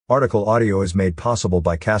Article audio is made possible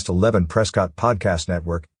by Cast 11 Prescott Podcast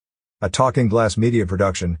Network, a Talking Glass media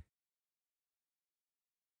production.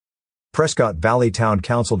 Prescott Valley Town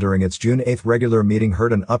Council during its June 8 regular meeting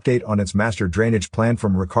heard an update on its master drainage plan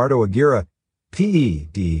from Ricardo Aguirre,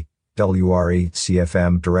 PED, WRE,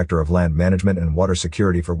 CFM, Director of Land Management and Water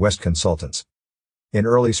Security for West Consultants. In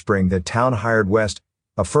early spring, the town hired West,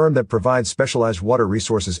 a firm that provides specialized water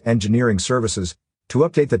resources engineering services, to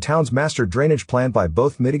update the town's master drainage plan by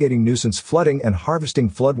both mitigating nuisance flooding and harvesting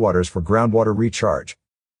floodwaters for groundwater recharge.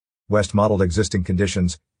 West modeled existing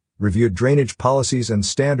conditions, reviewed drainage policies and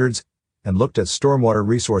standards, and looked at stormwater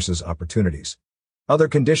resources opportunities. Other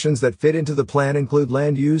conditions that fit into the plan include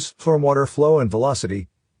land use, stormwater flow and velocity,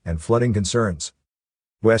 and flooding concerns.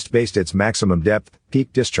 West based its maximum depth,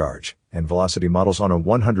 peak discharge, and velocity models on a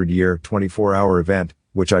 100-year, 24-hour event,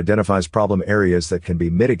 which identifies problem areas that can be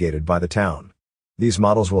mitigated by the town. These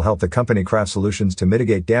models will help the company craft solutions to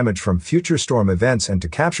mitigate damage from future storm events and to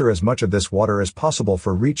capture as much of this water as possible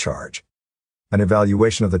for recharge. An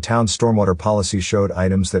evaluation of the town's stormwater policy showed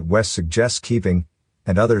items that West suggests keeping,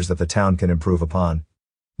 and others that the town can improve upon.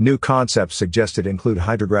 New concepts suggested include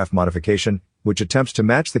hydrograph modification, which attempts to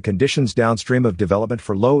match the conditions downstream of development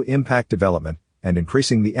for low-impact development, and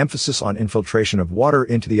increasing the emphasis on infiltration of water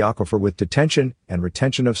into the aquifer with detention and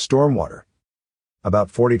retention of stormwater.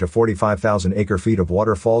 About 40 to 45,000 acre-feet of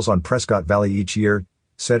water falls on Prescott Valley each year,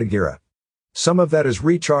 said Aguirre. Some of that is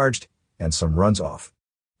recharged, and some runs off.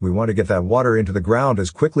 We want to get that water into the ground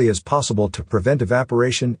as quickly as possible to prevent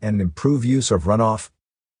evaporation and improve use of runoff.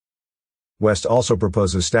 West also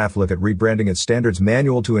proposes staff look at rebranding its standards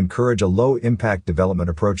manual to encourage a low-impact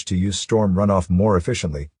development approach to use storm runoff more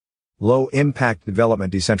efficiently. Low-impact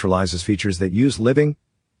development decentralizes features that use living,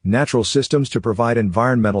 natural systems to provide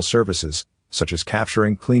environmental services, such as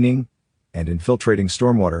capturing, cleaning, and infiltrating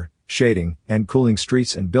stormwater, shading and cooling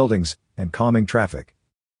streets and buildings, and calming traffic.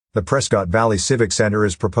 The Prescott Valley Civic Center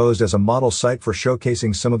is proposed as a model site for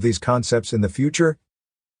showcasing some of these concepts in the future.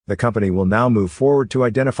 The company will now move forward to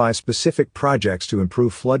identify specific projects to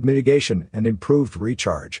improve flood mitigation and improved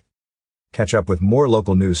recharge. Catch up with more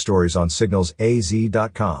local news stories on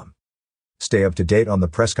signalsaz.com. Stay up to date on the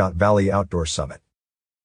Prescott Valley Outdoor Summit.